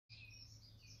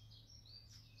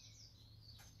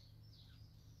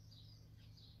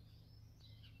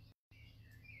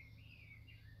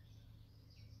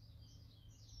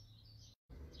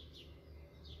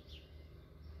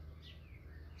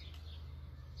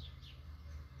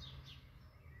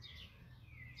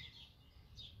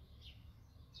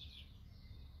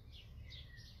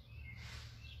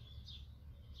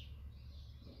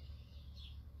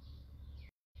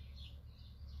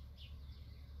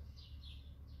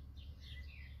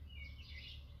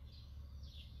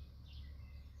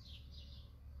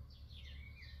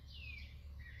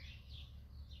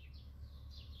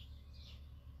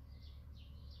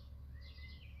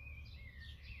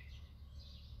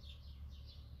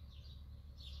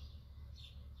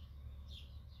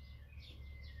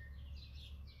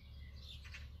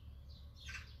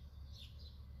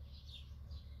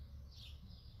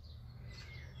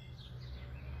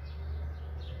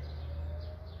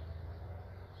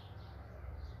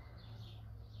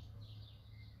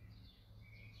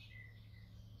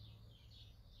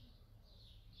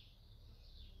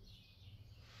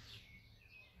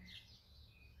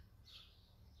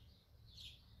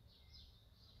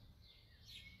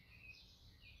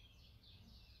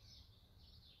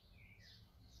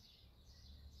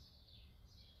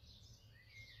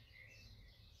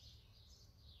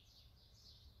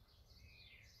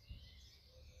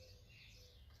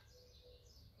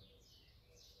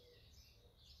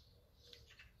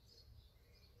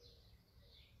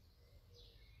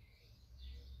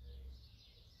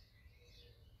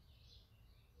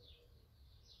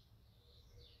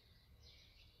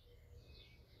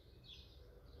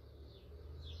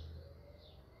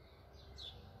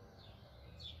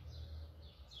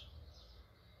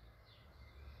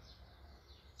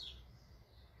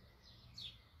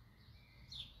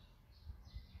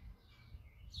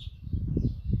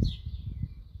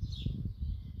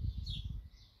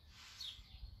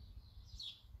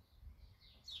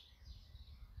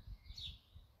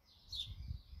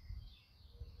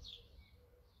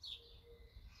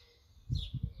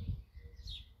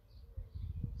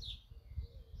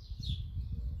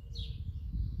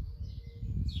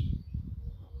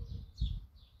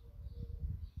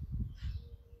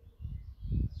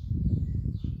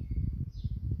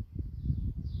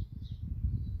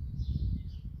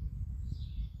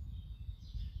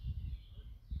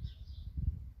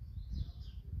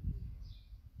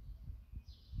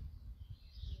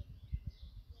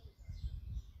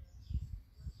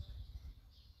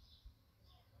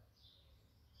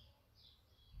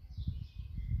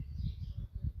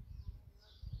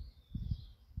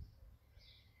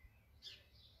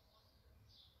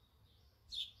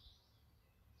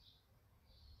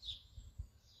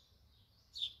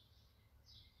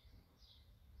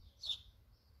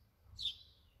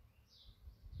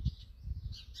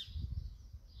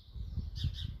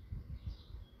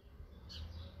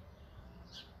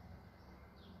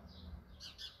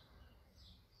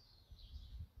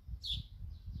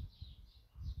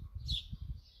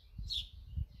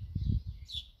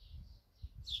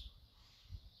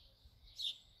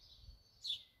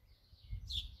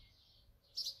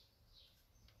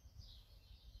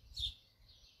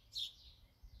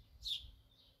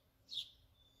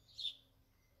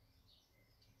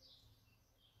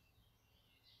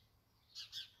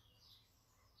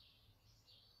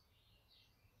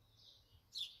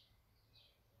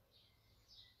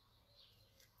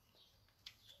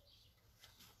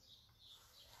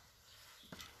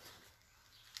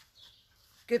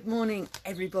Good morning,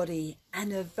 everybody,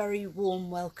 and a very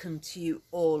warm welcome to you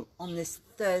all on this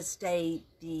Thursday.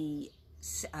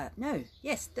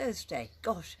 Thursday.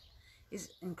 Gosh, it's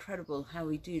incredible how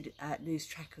we do lose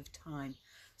track of time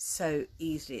so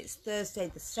easily. It's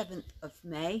Thursday, the 7th of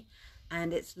May,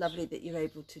 and it's lovely that you're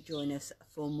able to join us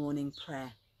for morning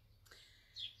prayer.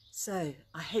 So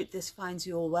I hope this finds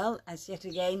you all well, as yet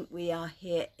again we are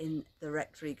here in the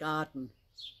rectory garden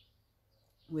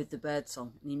with the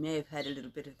birdsong, and you may have heard a little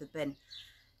bit of the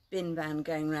bin van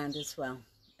going round as well.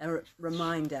 A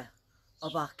reminder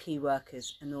of our key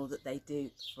workers and all that they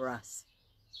do for us.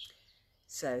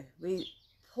 So we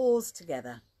pause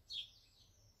together.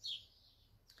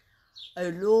 O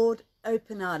Lord,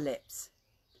 open our lips,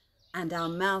 and our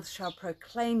mouth shall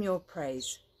proclaim your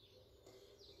praise.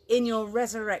 In your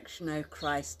resurrection, O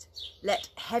Christ, let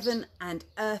heaven and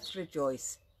earth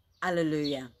rejoice.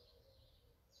 Alleluia.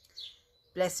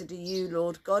 Blessed are you,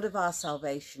 Lord God of our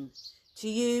salvation. To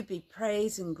you be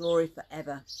praise and glory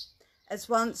forever. As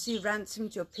once you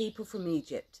ransomed your people from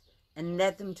Egypt and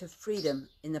led them to freedom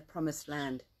in the promised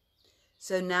land,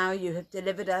 so now you have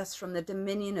delivered us from the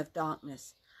dominion of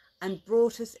darkness and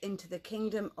brought us into the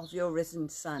kingdom of your risen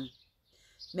Son.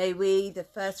 May we, the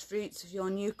first fruits of your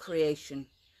new creation,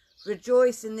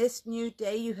 rejoice in this new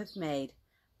day you have made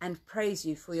and praise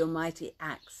you for your mighty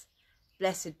acts.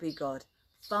 Blessed be God,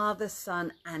 Father,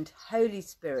 Son, and Holy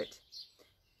Spirit.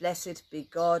 Blessed be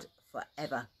God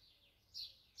forever.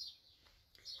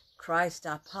 Christ,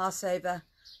 our Passover,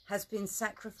 has been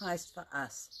sacrificed for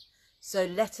us, so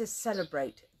let us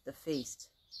celebrate the feast,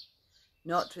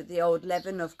 not with the old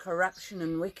leaven of corruption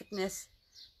and wickedness,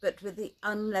 but with the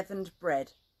unleavened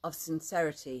bread of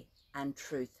sincerity and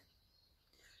truth.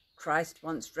 Christ,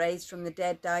 once raised from the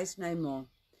dead, dies no more.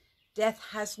 Death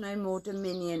has no more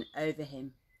dominion over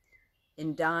him.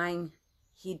 In dying,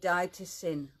 he died to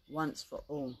sin once for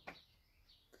all.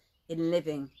 In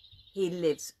living, he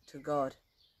lives to God.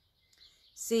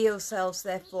 See yourselves,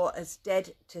 therefore, as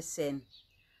dead to sin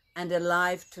and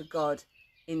alive to God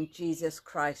in Jesus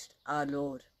Christ our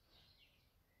Lord.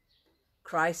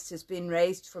 Christ has been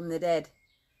raised from the dead,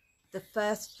 the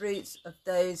first fruits of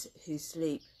those who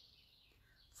sleep.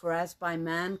 For as by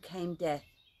man came death,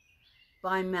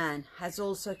 by man has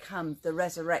also come the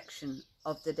resurrection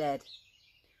of the dead.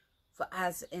 For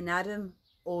as in Adam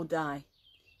all die,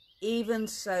 even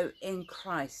so in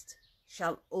Christ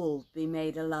shall all be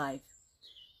made alive.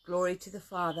 Glory to the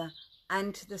Father,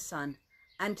 and to the Son,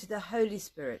 and to the Holy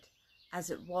Spirit,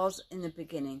 as it was in the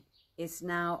beginning, is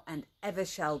now, and ever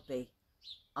shall be.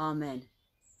 Amen.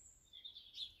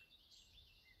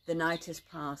 The night has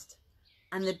passed,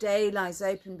 and the day lies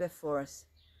open before us.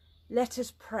 Let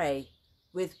us pray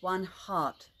with one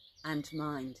heart and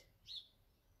mind.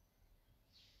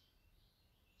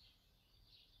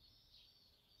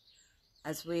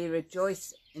 As we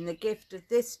rejoice in the gift of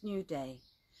this new day,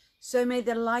 so may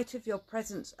the light of your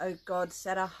presence, O God,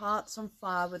 set our hearts on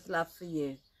fire with love for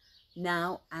you,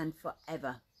 now and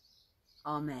forever.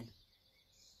 Amen.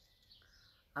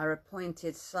 Our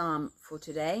appointed psalm for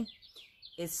today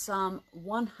is Psalm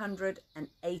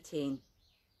 118.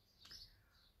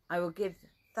 I will give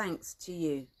thanks to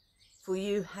you, for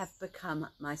you have become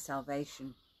my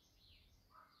salvation.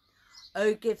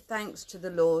 O give thanks to the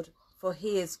Lord, for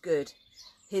he is good.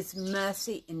 His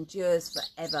mercy endures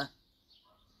forever.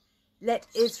 Let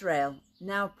Israel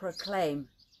now proclaim,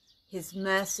 his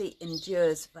mercy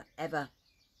endures forever.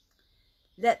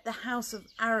 Let the house of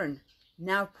Aaron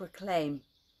now proclaim,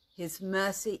 his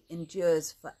mercy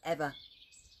endures forever.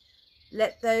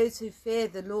 Let those who fear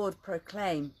the Lord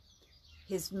proclaim,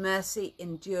 his mercy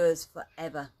endures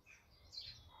forever.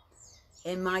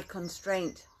 In my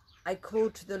constraint I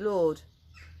called to the Lord.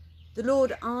 The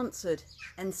Lord answered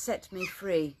and set me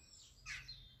free.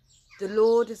 The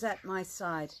Lord is at my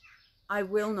side. I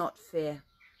will not fear.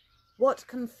 What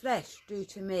can flesh do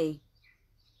to me?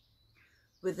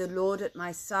 With the Lord at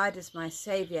my side as my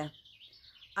Saviour,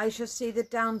 I shall see the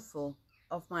downfall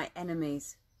of my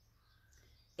enemies.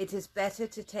 It is better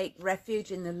to take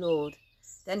refuge in the Lord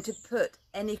than to put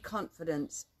any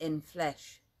confidence in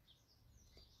flesh.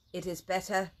 It is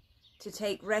better to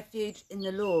take refuge in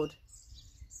the Lord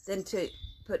than to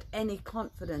put any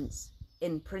confidence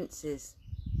in princes.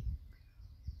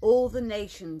 All the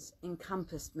nations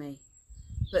encompassed me,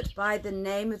 but by the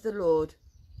name of the Lord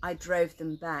I drove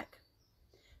them back.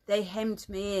 They hemmed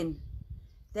me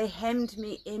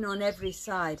in on every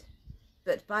side,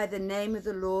 but by the name of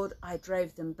the Lord I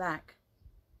drove them back.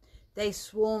 They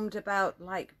swarmed about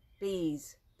like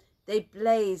bees, they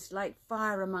blazed like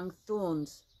fire among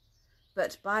thorns,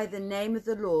 but by the name of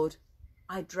the Lord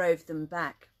I drove them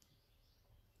back.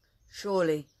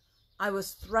 Surely I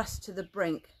was thrust to the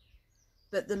brink,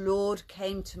 but the Lord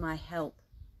came to my help.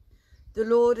 The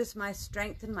Lord is my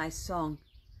strength and my song,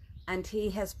 and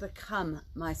he has become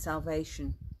my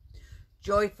salvation.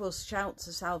 Joyful shouts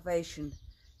of salvation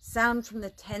sound from the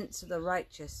tents of the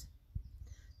righteous.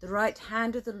 The right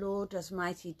hand of the Lord does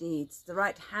mighty deeds. The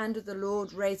right hand of the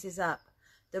Lord raises up.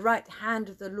 The right hand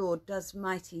of the Lord does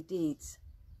mighty deeds.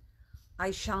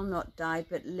 I shall not die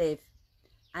but live,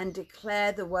 and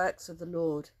declare the works of the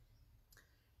Lord.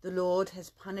 The Lord has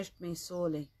punished me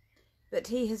sorely, but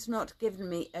he has not given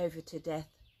me over to death.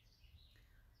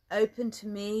 Open to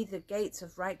me the gates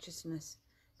of righteousness,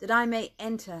 that I may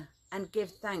enter and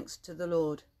give thanks to the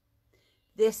Lord.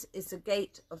 This is the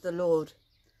gate of the Lord.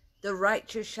 The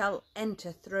righteous shall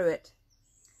enter through it.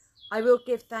 I will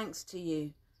give thanks to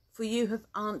you, for you have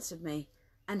answered me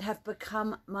and have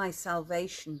become my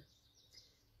salvation.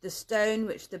 The stone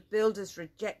which the builders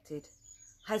rejected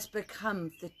has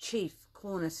become the chief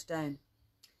cornerstone.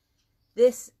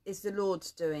 This is the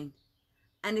Lord's doing,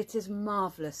 and it is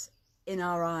marvellous in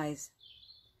our eyes.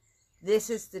 This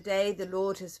is the day the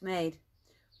Lord has made.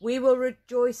 We will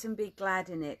rejoice and be glad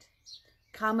in it.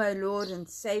 Come, O Lord, and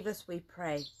save us, we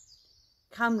pray.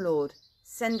 Come, Lord,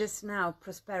 send us now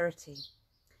prosperity.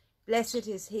 Blessed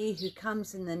is he who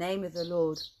comes in the name of the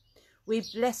Lord. We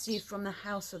bless you from the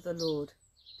house of the Lord.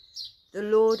 The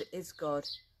Lord is God.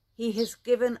 He has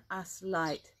given us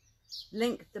light.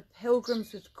 Link the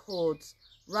pilgrims with cords,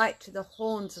 right to the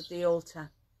horns of the altar.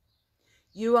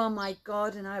 You are my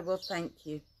God, and I will thank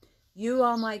you. You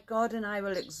are my God, and I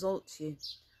will exalt you.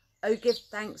 O give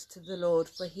thanks to the Lord,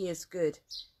 for he is good.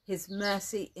 His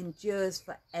mercy endures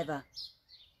forever.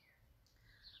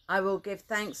 I will give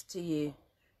thanks to you,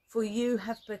 for you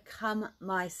have become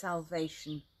my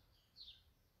salvation.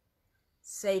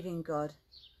 Saving God,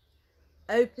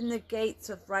 open the gates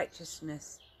of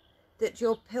righteousness, that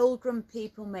your pilgrim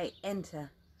people may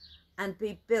enter and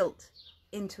be built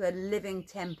into a living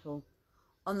temple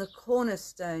on the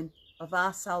cornerstone of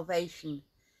our salvation,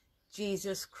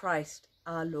 Jesus Christ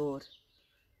our Lord.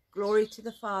 Glory to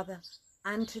the Father,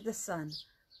 and to the Son,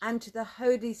 and to the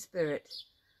Holy Spirit,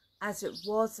 as it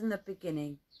was in the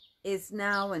beginning, is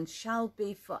now, and shall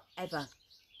be forever.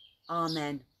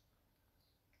 Amen.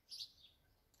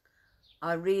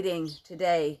 Our reading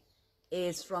today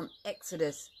is from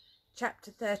Exodus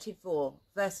chapter 34,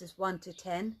 verses 1 to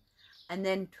 10, and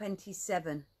then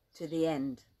 27 to the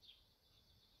end.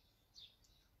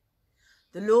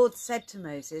 The Lord said to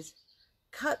Moses,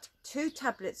 "Cut 2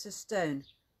 tablets of stone,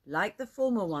 like the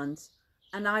former ones,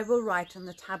 and I will write on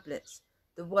the tablets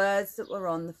the words that were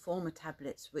on the former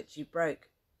tablets which you broke.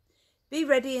 Be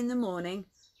ready in the morning,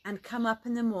 and come up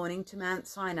in the morning to Mount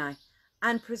Sinai,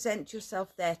 and present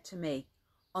yourself there to me,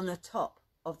 on the top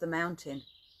of the mountain.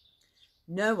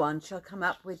 No one shall come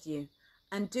up with you,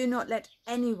 and do not let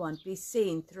anyone be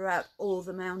seen throughout all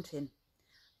the mountain,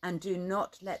 and do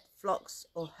not let flocks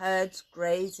or herds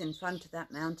graze in front of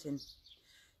that mountain."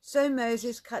 So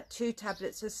Moses cut 2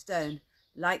 tablets of stone,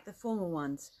 like the former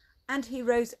ones, and he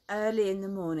rose early in the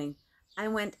morning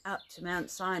and went up to Mount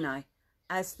Sinai,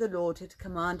 as the Lord had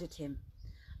commanded him,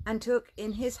 and took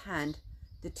in his hand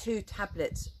the 2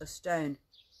 tablets of stone.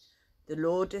 The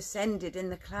Lord descended in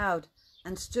the cloud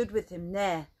and stood with him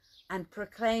there, and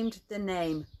proclaimed the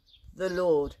name, the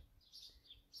Lord.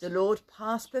 The Lord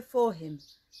passed before him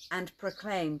and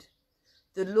proclaimed,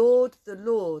 the Lord,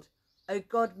 O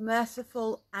God,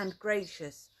 merciful and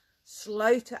gracious,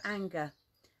 slow to anger,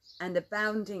 and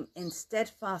abounding in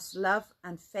steadfast love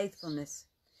and faithfulness,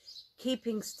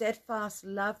 keeping steadfast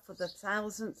love for the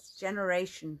 1000th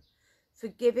generation,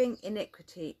 forgiving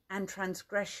iniquity and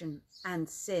transgression and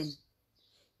sin,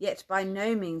 yet by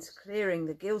no means clearing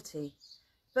the guilty,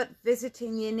 but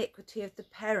visiting the iniquity of the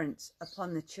parents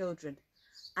upon the children,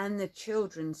 and the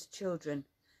children's children,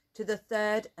 to the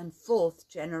 3rd and 4th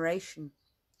generation.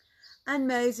 And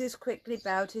Moses quickly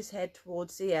bowed his head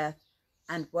towards the earth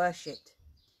and worshipped.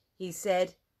 He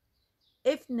said,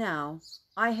 "If now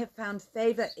I have found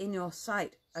favour in your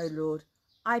sight, O Lord,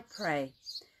 I pray,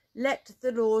 let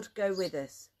the Lord go with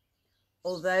us.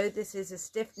 Although this is a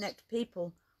stiff-necked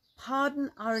people,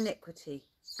 pardon our iniquity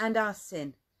and our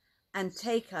sin, and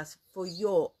take us for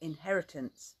your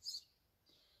inheritance."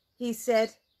 He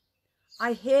said,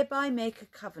 "I hereby make a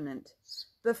covenant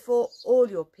before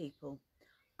all your people.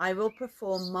 I will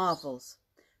perform marvels.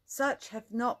 Such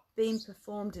have not been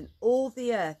performed in all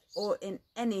the earth or in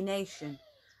any nation,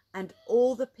 and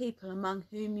all the people among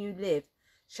whom you live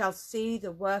shall see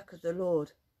the work of the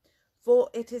Lord.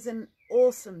 For it is an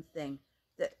awesome thing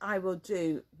that I will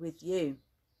do with you."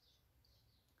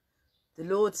 The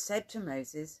Lord said to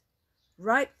Moses,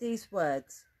 Write these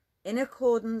words. In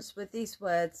accordance with these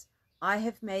words, I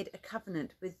have made a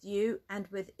covenant with you and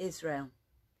with Israel.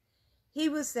 He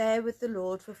was there with the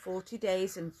Lord for 40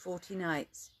 days and 40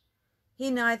 nights. He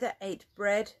neither ate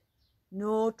bread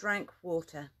nor drank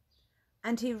water,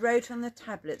 and he wrote on the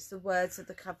tablets the words of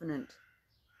the covenant,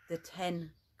 the 10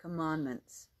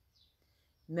 commandments.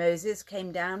 Moses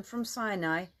came down from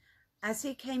Sinai as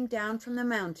he came down from the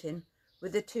mountain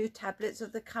with the 2 tablets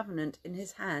of the covenant in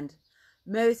his hand.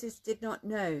 Moses did not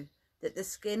know that the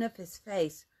skin of his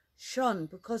face shone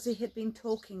because he had been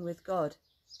talking with God.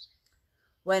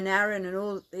 When Aaron and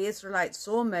all the Israelites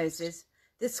saw Moses,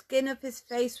 the skin of his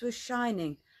face was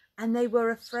shining, and they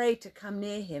were afraid to come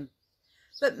near him.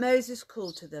 But Moses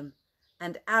called to them,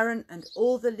 and Aaron and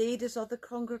all the leaders of the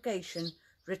congregation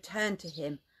returned to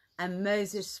him, and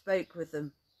Moses spoke with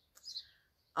them.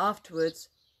 Afterwards,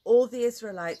 all the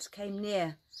Israelites came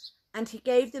near, and he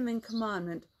gave them in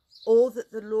commandment all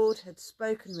that the Lord had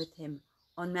spoken with him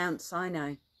on Mount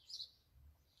Sinai.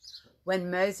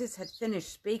 When Moses had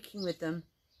finished speaking with them,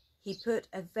 he put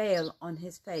a veil on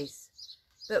his face.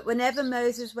 But whenever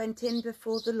Moses went in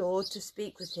before the Lord to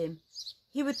speak with him,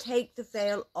 he would take the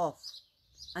veil off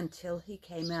until he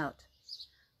came out.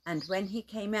 And when he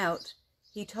came out,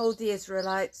 he told the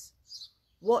Israelites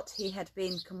what he had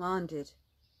been commanded.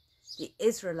 The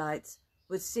Israelites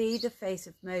would see the face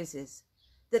of Moses,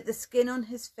 that the skin on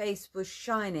his face was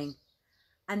shining,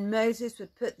 and Moses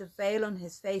would put the veil on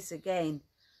his face again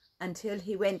until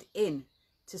he went in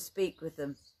to speak with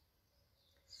them.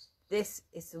 This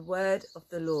is the word of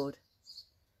the Lord.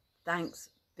 Thanks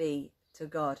be to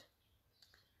God.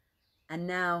 And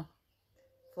now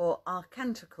for our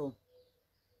canticle.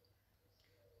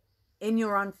 In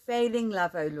your unfailing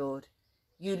love, O Lord,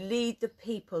 you lead the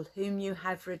people whom you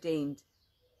have redeemed.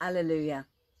 Alleluia.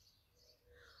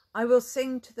 I will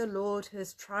sing to the Lord who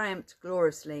has triumphed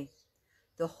gloriously.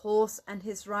 The horse and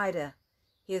his rider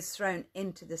he has thrown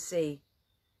into the sea.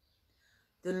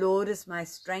 The Lord is my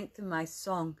strength and my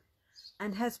song,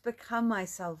 and has become my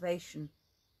salvation.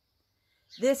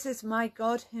 This is my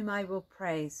God whom I will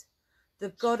praise, the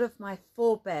God of my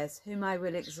forebears whom I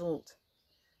will exalt.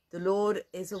 The Lord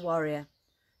is a warrior.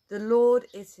 The Lord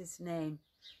is his name.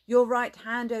 Your right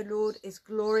hand, O Lord, is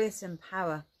glorious in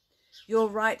power. Your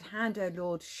right hand, O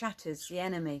Lord, shatters the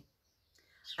enemy.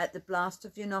 At the blast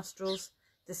of your nostrils,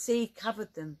 the sea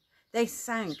covered them. They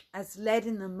sank as lead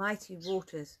in the mighty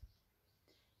waters.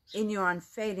 In your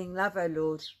unfailing love, O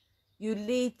Lord, you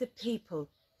lead the people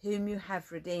whom you have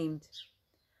redeemed.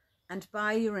 And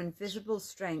by your invisible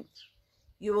strength,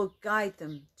 you will guide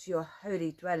them to your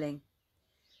holy dwelling.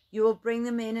 You will bring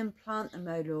them in and plant them,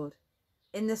 O Lord,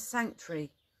 in the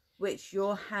sanctuary which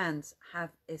your hands have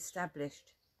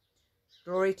established.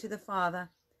 Glory to the Father,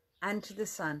 and to the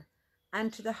Son,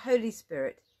 and to the Holy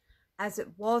Spirit, as it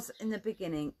was in the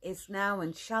beginning, is now,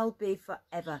 and shall be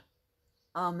forever.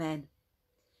 Amen.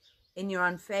 In your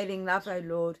unfailing love, O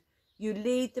Lord, you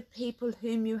lead the people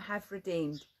whom you have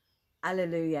redeemed.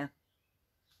 Alleluia.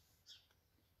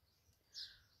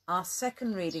 Our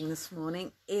second reading this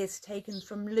morning is taken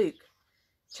from Luke,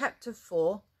 chapter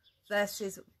 4,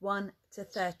 verses 1 to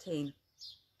 13.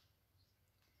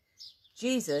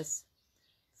 Jesus,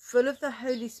 full of the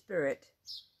Holy Spirit,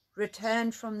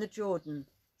 returned from the Jordan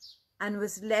and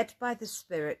was led by the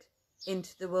Spirit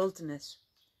into the wilderness,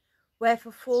 where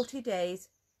for 40 days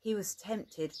he was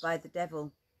tempted by the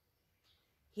devil.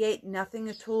 He ate nothing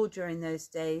at all during those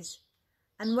days,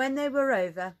 and when they were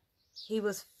over, he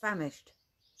was famished.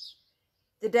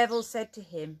 The devil said to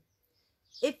him,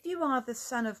 "If you are the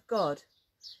Son of God,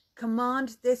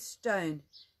 command this stone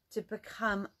to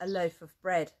become a loaf of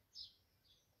bread."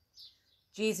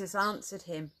 Jesus answered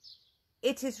him,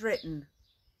 "It is written,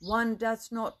 one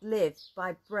does not live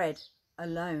by bread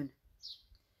alone."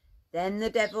 Then the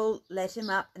devil led him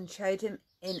up and showed him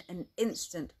in an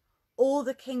instant all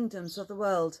the kingdoms of the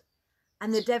world.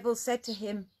 And the devil said to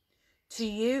him, "To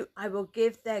you I will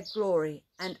give their glory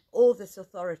and all this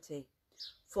authority,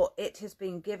 for it has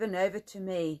been given over to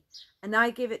me, and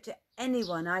I give it to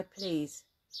anyone I please.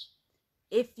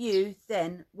 If you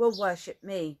then will worship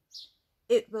me,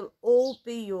 it will all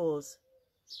be yours."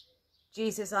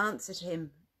 Jesus answered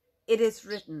him, "It is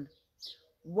written,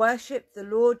 worship the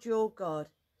Lord your God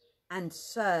and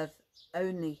serve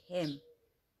only him."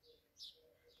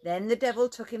 Then the devil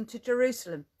took him to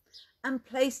Jerusalem and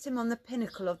placed him on the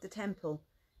pinnacle of the temple,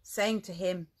 saying to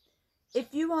him,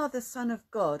 "If you are the Son of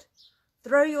God,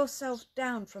 throw yourself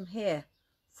down from here,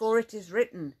 for it is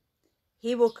written,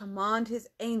 he will command his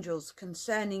angels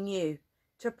concerning you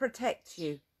to protect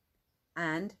you,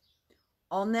 and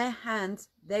on their hands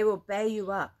they will bear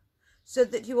you up, so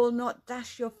that you will not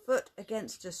dash your foot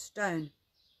against a stone."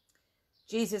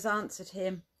 Jesus answered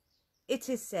him, "It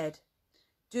is said,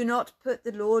 'Do not put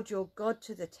the Lord your God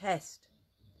to the test.'"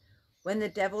 When the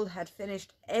devil had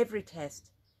finished every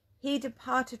test, he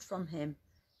departed from him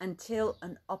until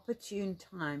an opportune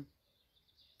time.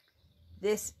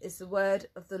 This is the word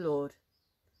of the Lord.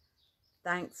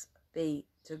 Thanks be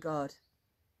to God.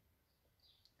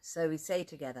 So we say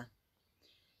together,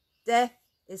 "Death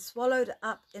is swallowed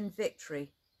up in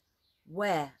victory.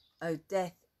 Where, O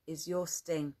death, is your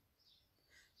sting?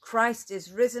 Christ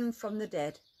is risen from the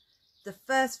dead, the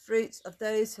first fruits of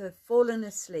those who have fallen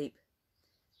asleep.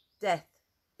 Death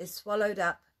is swallowed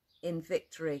up in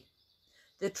victory.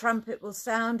 The trumpet will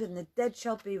sound and the dead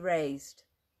shall be raised.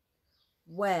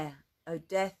 Where, O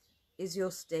death, is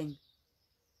your sting?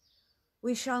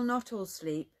 We shall not all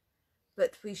sleep,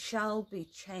 but we shall be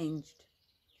changed.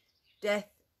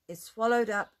 Death is swallowed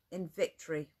up in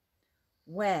victory.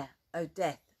 Where, O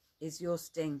death, is your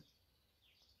sting?"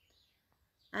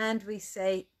 And we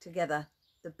say together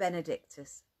the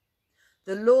Benedictus.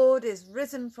 "The Lord is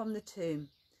risen from the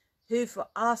tomb, who for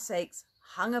our sakes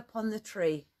hung upon the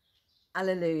tree.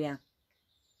 Alleluia.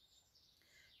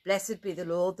 Blessed be the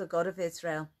Lord, the God of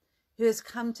Israel, who has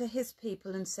come to his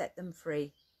people and set them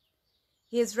free.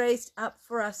 He has raised up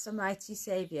for us a mighty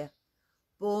Saviour,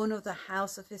 born of the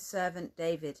house of his servant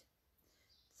David.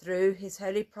 Through his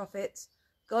holy prophets,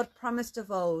 God promised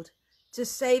of old to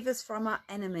save us from our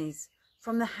enemies,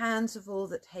 from the hands of all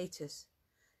that hate us,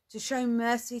 to show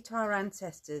mercy to our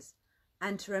ancestors,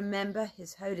 and to remember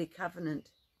his holy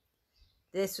covenant.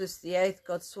 This was the oath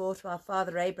God swore to our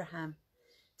father Abraham,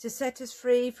 to set us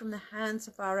free from the hands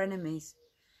of our enemies,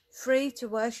 free to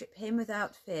worship him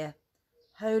without fear,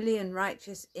 holy and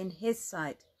righteous in his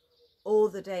sight all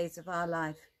the days of our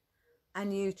life.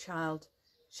 And you, child,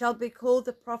 shall be called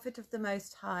the prophet of the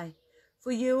Most High,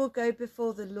 for you will go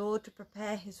before the Lord to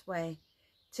prepare his way,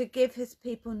 to give his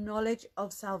people knowledge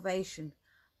of salvation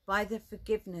by the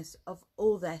forgiveness of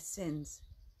all their sins.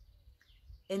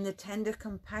 In the tender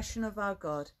compassion of our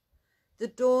God, the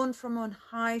dawn from on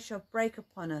high shall break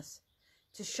upon us,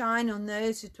 to shine on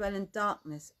those who dwell in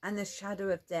darkness and the shadow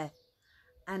of death,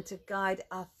 and to guide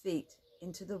our feet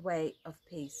into the way of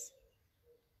peace.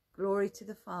 Glory to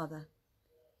the Father,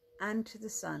 and to the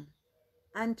Son,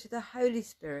 and to the Holy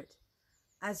Spirit,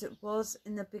 as it was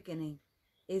in the beginning,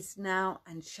 is now,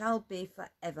 and shall be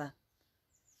forever.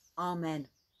 Amen.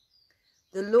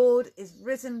 The Lord is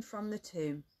risen from the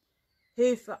tomb,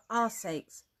 who for our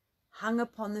sakes hung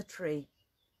upon the tree.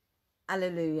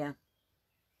 Alleluia.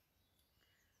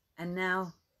 And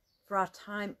now for our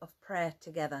time of prayer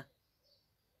together.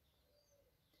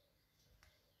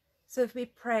 So if we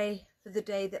pray for the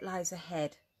day that lies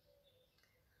ahead,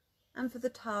 and for the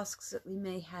tasks that we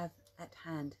may have at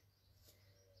hand.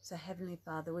 So Heavenly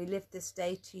Father, we lift this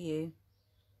day to you.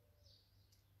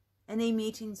 Any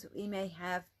meetings that we may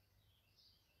have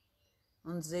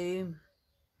on Zoom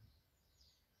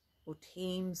or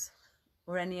Teams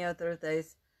or any other of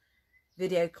those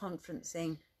video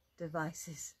conferencing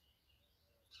devices.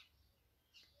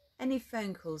 Any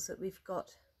phone calls that we've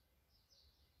got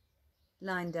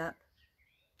lined up,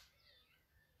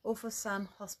 or for some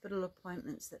hospital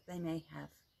appointments that they may have.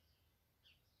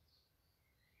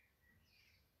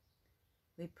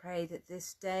 We pray that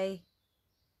this day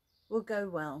will go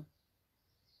well.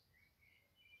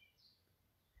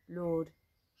 Lord,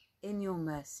 in your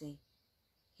mercy,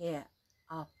 hear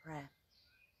our prayer.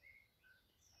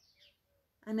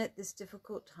 And at this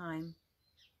difficult time,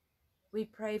 we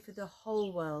pray for the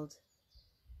whole world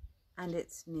and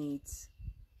its needs.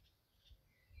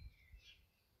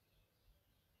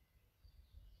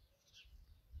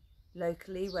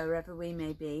 Locally, wherever we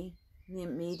may be, the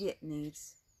immediate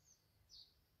needs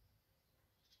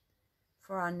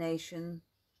for our nation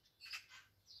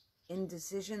in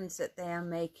decisions that they are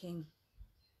making,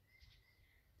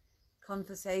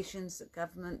 conversations that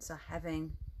governments are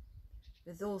having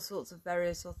with all sorts of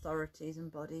various authorities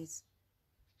and bodies,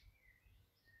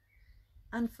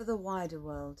 and for the wider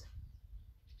world,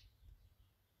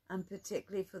 and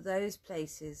particularly for those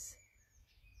places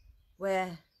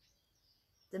where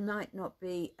there might not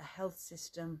be a health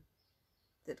system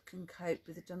that can cope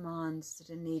with the demands that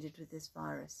are needed with this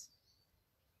virus.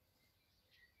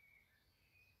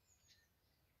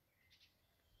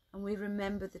 And we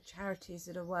remember the charities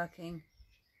that are working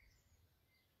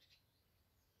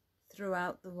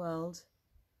throughout the world.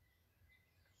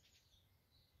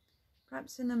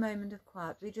 Perhaps in a moment of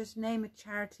quiet, we just name a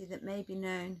charity that may be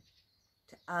known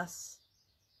to us,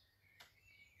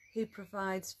 who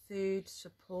provides food,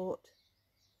 support,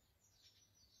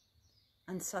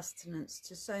 and sustenance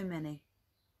to so many.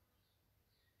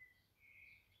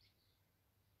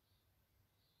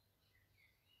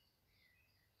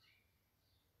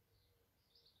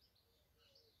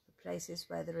 The places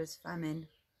where there is famine.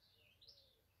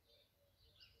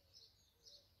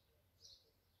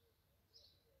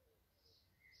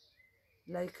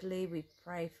 Locally, we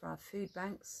pray for our food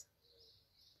banks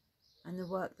and the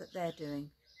work that they're doing.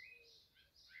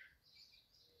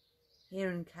 Here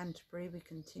in Canterbury, we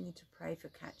continue to pray for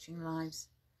Catching Lives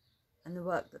and the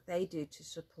work that they do to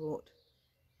support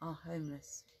our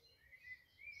homeless.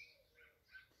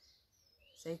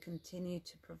 So continue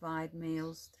to provide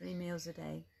meals, 3 meals a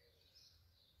day.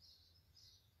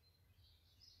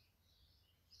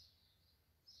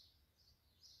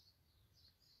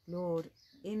 Lord,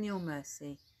 in your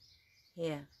mercy,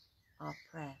 hear our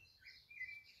prayer.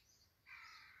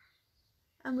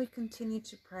 And we continue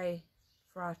to pray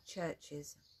for our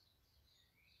churches,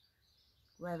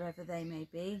 wherever they may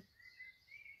be.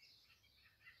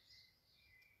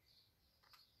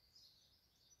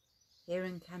 Here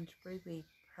in Canterbury, we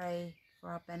pray for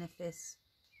our Benefice,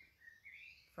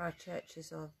 for our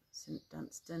churches of St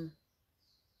Dunstan,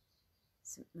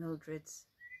 St Mildred's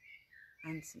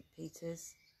and St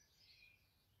Peter's.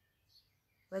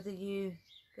 Whether you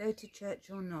go to church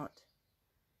or not,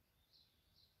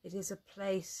 it is a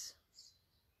place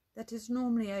that is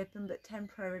normally open but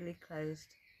temporarily closed,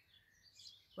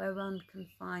 where one can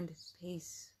find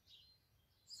peace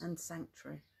and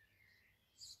sanctuary.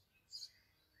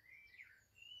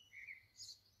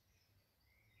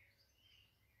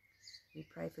 We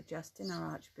pray for Justin,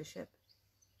 our Archbishop,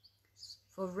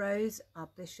 for Rose, our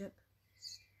Bishop,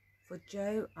 for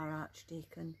Joe, our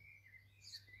Archdeacon,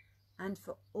 and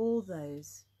for all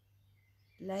those,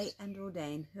 lay and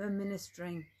ordained, who are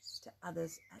ministering to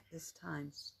others at this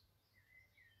time.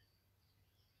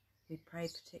 We pray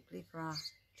particularly for our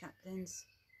chaplains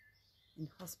in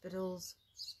hospitals,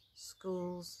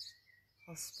 schools,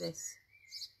 hospice,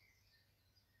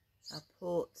 our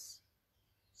ports,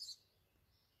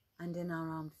 and in our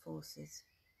armed forces.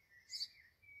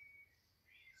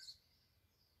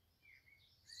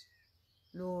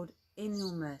 Lord, in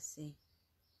your mercy,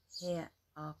 hear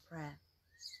our prayer.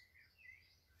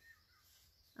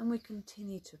 And we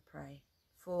continue to pray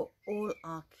for all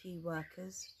our key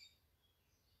workers,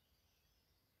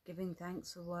 giving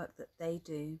thanks for work that they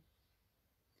do.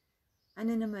 And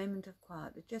in a moment of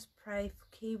quiet, we just pray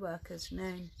for key workers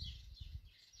known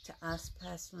to us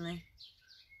personally,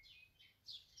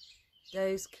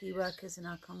 those key workers in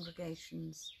our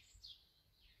congregations,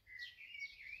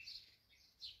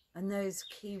 and those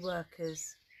key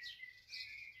workers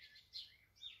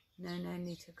known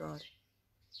only to God.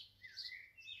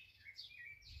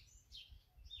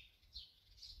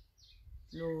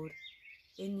 Lord,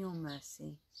 in your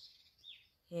mercy,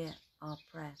 hear our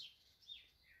prayer.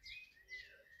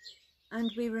 And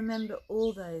we remember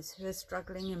all those who are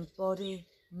struggling in body,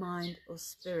 mind or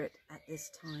spirit at this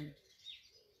time.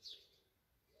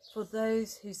 For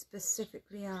those who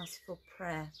specifically ask for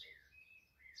prayer,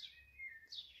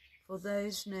 for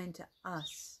those known to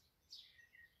us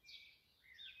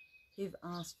who've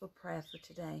asked for prayer for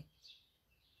today.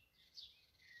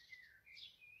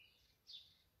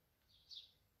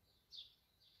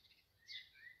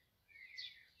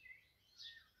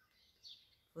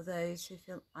 For those who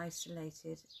feel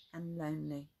isolated and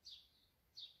lonely.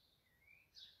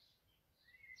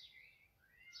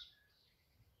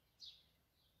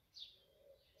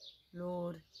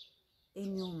 Lord,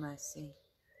 in your mercy,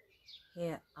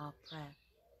 hear our prayer.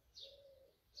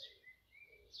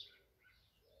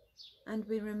 And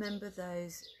we remember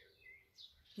those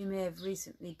who may have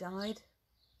recently died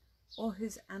or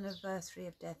whose anniversary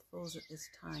of death falls at this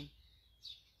time.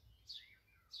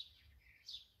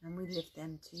 And we lift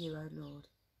them to you, O Lord.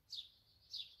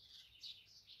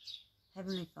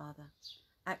 Heavenly Father,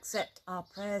 accept our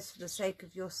prayers for the sake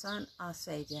of your Son, our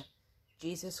Saviour,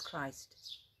 Jesus Christ.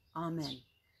 Amen.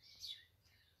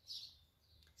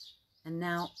 And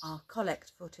now our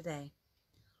collect for today.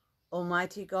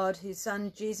 Almighty God, whose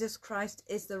Son Jesus Christ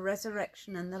is the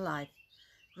resurrection and the life,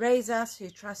 raise us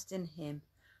who trust in him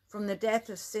from the death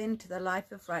of sin to the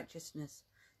life of righteousness,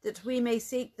 that we may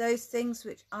seek those things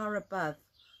which are above,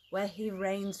 where he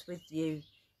reigns with you,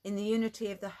 in the unity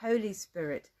of the Holy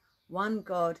Spirit, one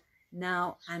God,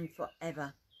 now and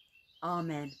forever.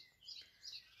 Amen.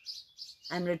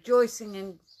 And rejoicing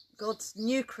in God's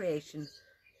new creation,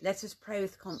 let us pray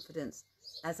with confidence,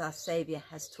 as our Saviour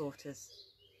has taught us.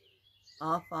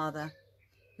 Our Father,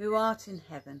 who art in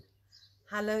heaven,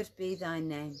 hallowed be thy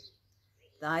name.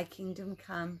 Thy kingdom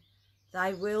come,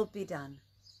 thy will be done,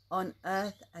 on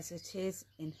earth as it is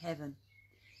in heaven.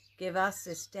 Give us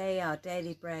this day our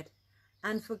daily bread,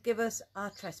 and forgive us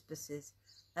our trespasses,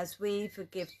 as we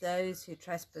forgive those who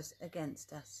trespass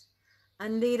against us.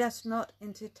 And lead us not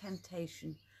into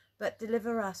temptation, but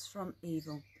deliver us from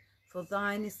evil. For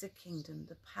thine is the kingdom,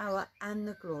 the power, and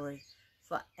the glory,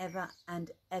 for ever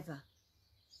and ever.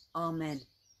 Amen.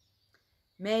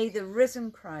 May the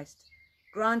risen Christ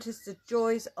grant us the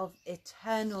joys of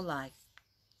eternal life.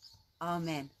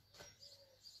 Amen.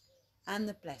 And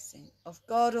the blessing of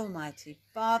God Almighty,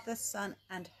 Father, Son,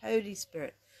 and Holy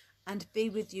Spirit, and be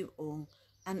with you all,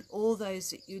 and all those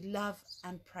that you love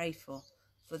and pray for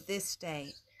this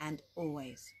day and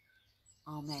always.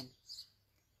 Amen.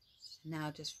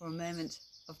 Now just for a moment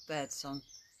of birdsong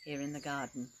here in the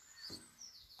garden.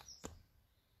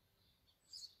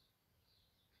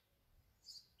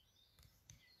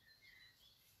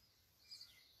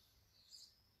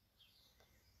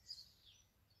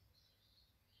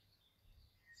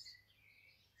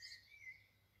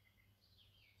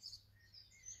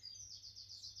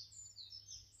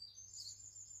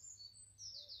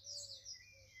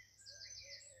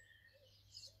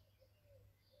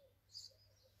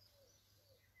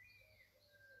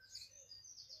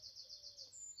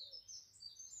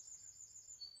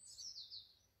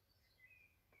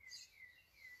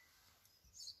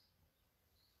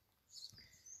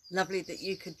 Lovely that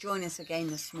you could join us again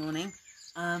this morning.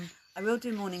 I will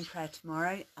do morning prayer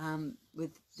tomorrow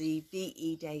with the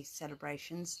VE Day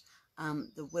celebrations.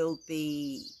 There will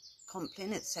be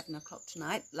Compline at 7 o'clock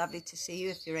tonight. Lovely to see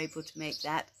you if you're able to make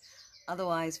that.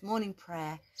 Otherwise, morning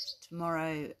prayer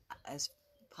tomorrow as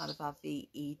part of our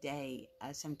VE Day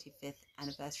 75th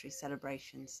anniversary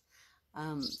celebrations.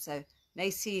 So may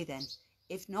see you then.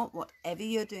 If not, whatever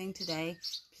you're doing today,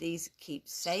 please keep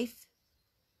safe,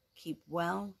 keep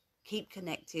well, keep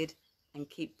connected, and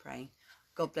keep praying.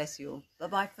 God bless you all.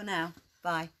 Bye-bye for now.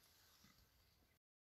 Bye.